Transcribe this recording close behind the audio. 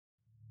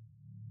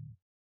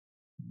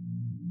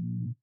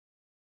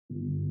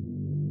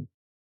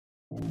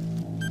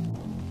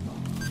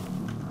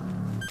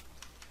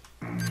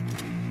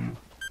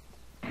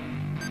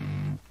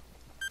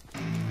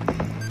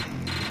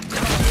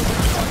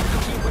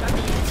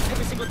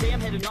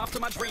running off to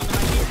my dream. And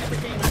I hear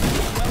everything I do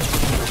well.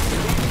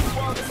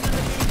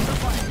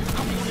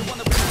 I'm the only one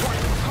that really want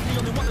it. I'm the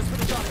only one that's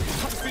really done it.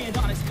 I'm just being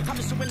honest. I'm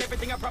just doing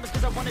everything I promised,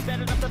 cause I want it bad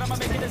enough that I'ma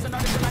make it as an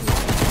artist. And I know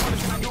I'm the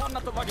hardest, and I know I'm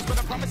not the largest, but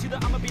I promise you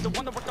that I'ma be the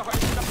one that worked the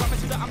hardest. And I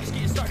promise you that I'm just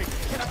getting started.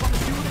 And I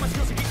promise you that my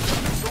skills are getting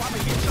stronger, so I'ma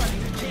get started.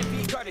 Can't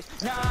be guarded.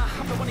 Nah,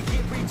 I'm the one to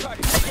get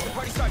retarded. Get the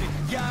party started.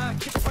 Yeah,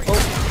 get the party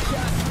started.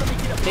 Yeah, so let me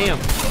get up.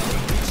 Damn.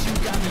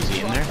 Is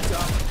he in there?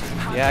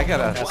 Yeah, I got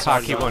a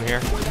hockey one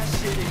here.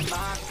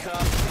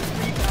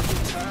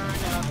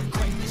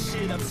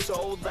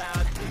 So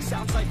loud,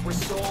 sounds like we're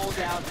sold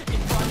out in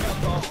front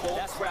of the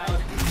whole crowd.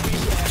 We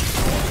have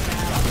sold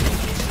out.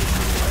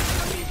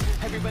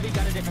 Everybody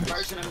got a different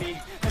version of me.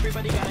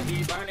 Everybody gotta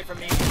be learning from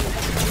me.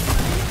 Everybody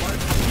gotta be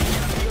working for me.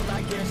 And I feel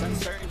like there's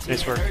uncertainty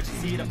and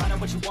urgency to find out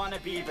what you wanna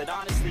be. But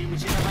honestly, we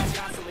generalize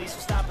constantly, so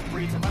stop and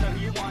breathe to find out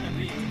who you wanna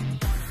be.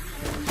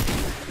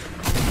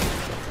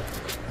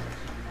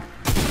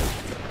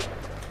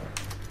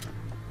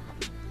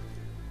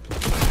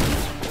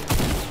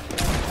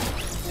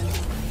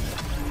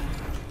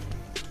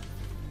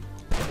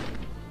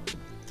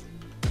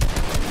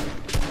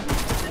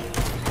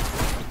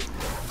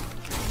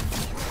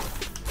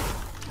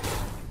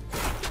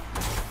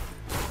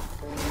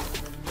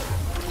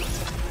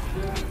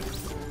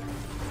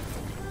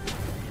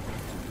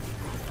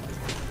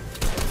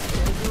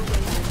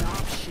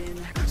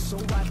 So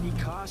I'd be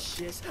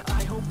cautious.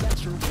 I hope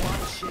that you're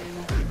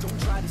watching.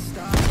 Don't try to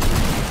stop me.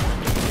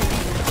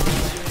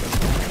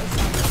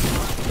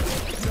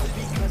 No,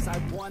 because I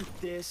want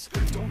this.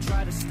 Don't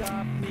try to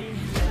stop me.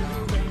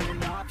 Never ain't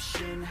an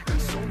option.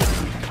 So I'd be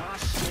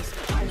cautious.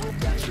 I hope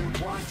that you're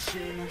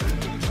watching.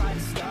 Don't try to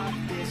stop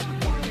this.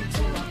 Work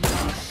until I'm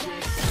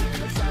nauseous.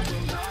 Cause I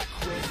will not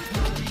quit.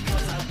 No,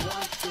 because I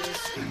want this.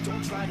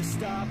 Don't try to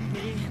stop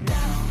me now.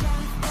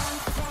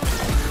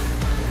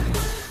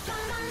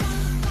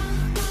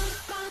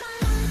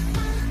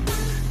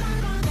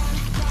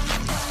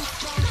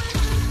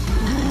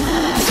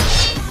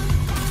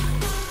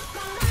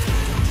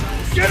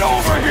 Get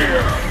over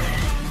here!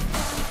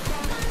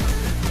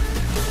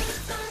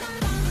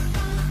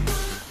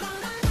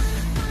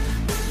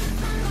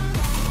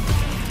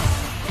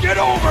 Get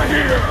over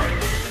here!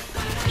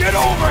 Get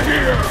over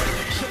here!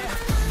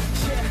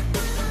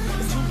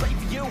 It's too late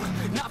for you,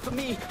 not for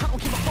me. I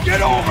don't give a fuck.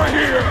 Get over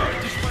here!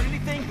 Did you learn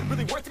anything?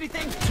 Really worth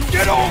anything?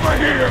 Get over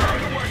here!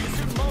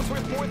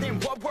 Worth more than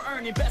what we're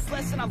earning. Best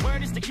lesson I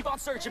learned is to keep on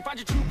searching. Find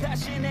your true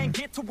passion and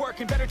get to work.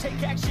 And better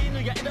take action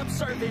or you end up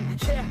serving.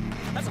 Yeah,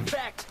 that's a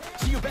fact.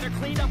 So you better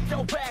clean up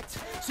your act.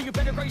 So you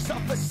better raise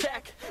up a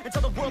sack and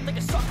tell the world they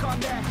can suck on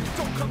that.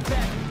 Don't come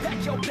back,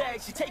 pack your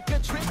bags. You take a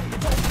trip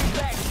and don't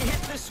relax. You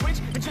hit the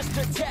switch and just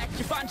attack.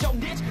 You find your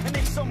niche and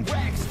make some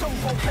racks. Don't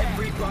go back.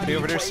 Are you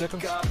over there,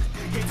 Sickums? Yeah.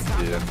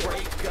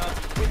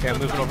 Okay, I'm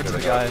moving over to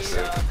the guys.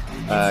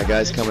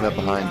 Guys coming up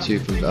behind too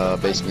from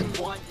basement.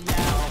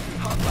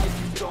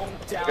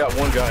 I got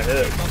one guy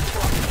hit.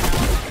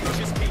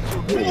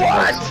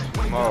 What?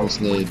 Nice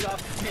nade.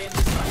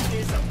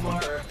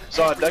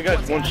 Saw that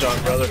guy's one shot,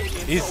 brother.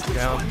 He's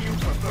down.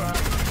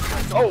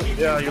 Oh,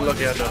 yeah, you're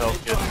lucky I had no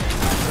health, kid.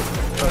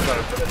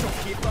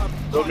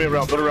 Build me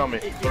around, build around me.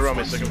 Build around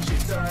me, Sickums.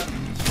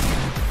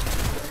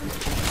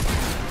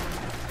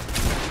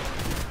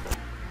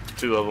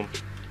 Two of them.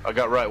 I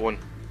got right one.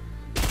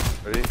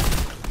 Ready?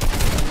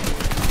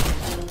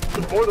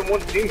 There's more than one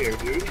team here,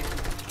 dude.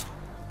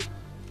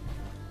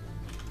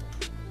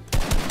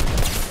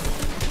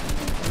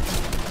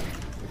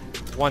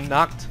 One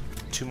knocked,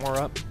 two more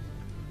up.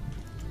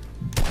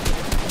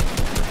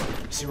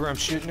 See where I'm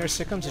shooting there,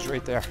 Sickums? He's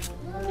right there.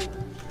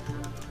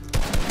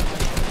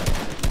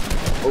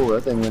 Oh,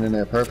 that thing went in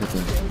there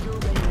perfectly.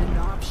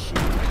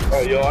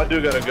 Alright, yo, I do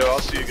gotta go. I'll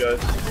see you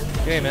guys.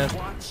 Okay, man. I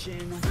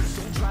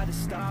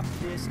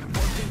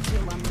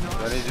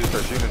need you to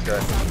start shooting this guy.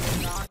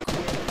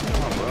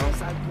 Come on, bro.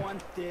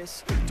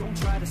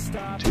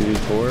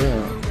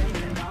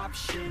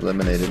 2v4,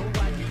 eliminated.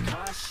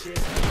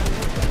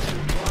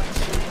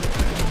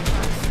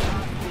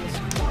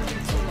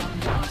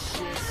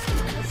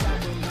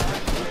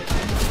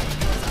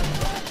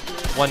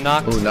 One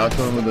knocked. Oh, knocked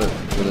one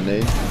with a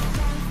nade.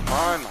 Come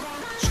on.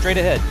 Straight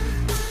ahead.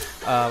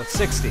 With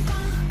 60.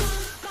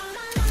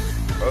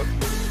 Oh.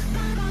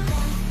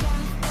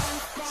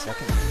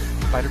 Second.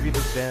 Fighter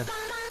Reaper's van.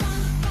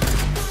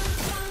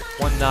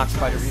 One knocked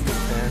Fighter Reaper's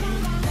van.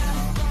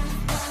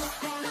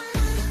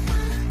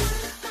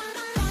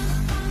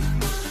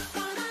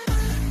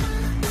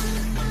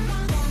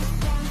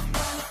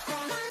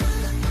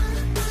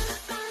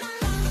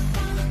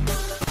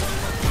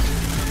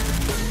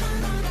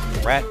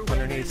 Rat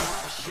underneath.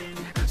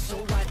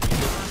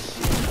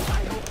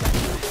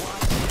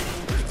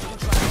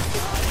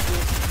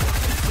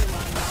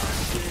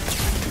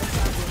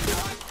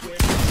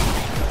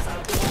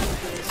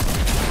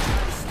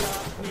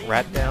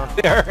 Rat down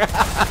there.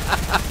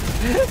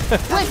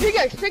 Wait,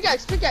 pickaxe.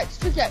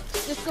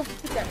 Just go for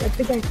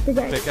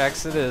pickaxe.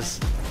 Pickaxe it is.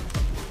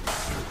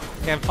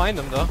 Can't find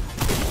him though.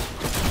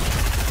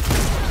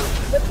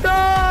 Let's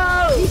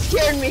go! He's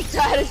scared. scared me, so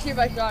I had to shoot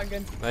my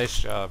shotgun.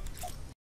 Nice job.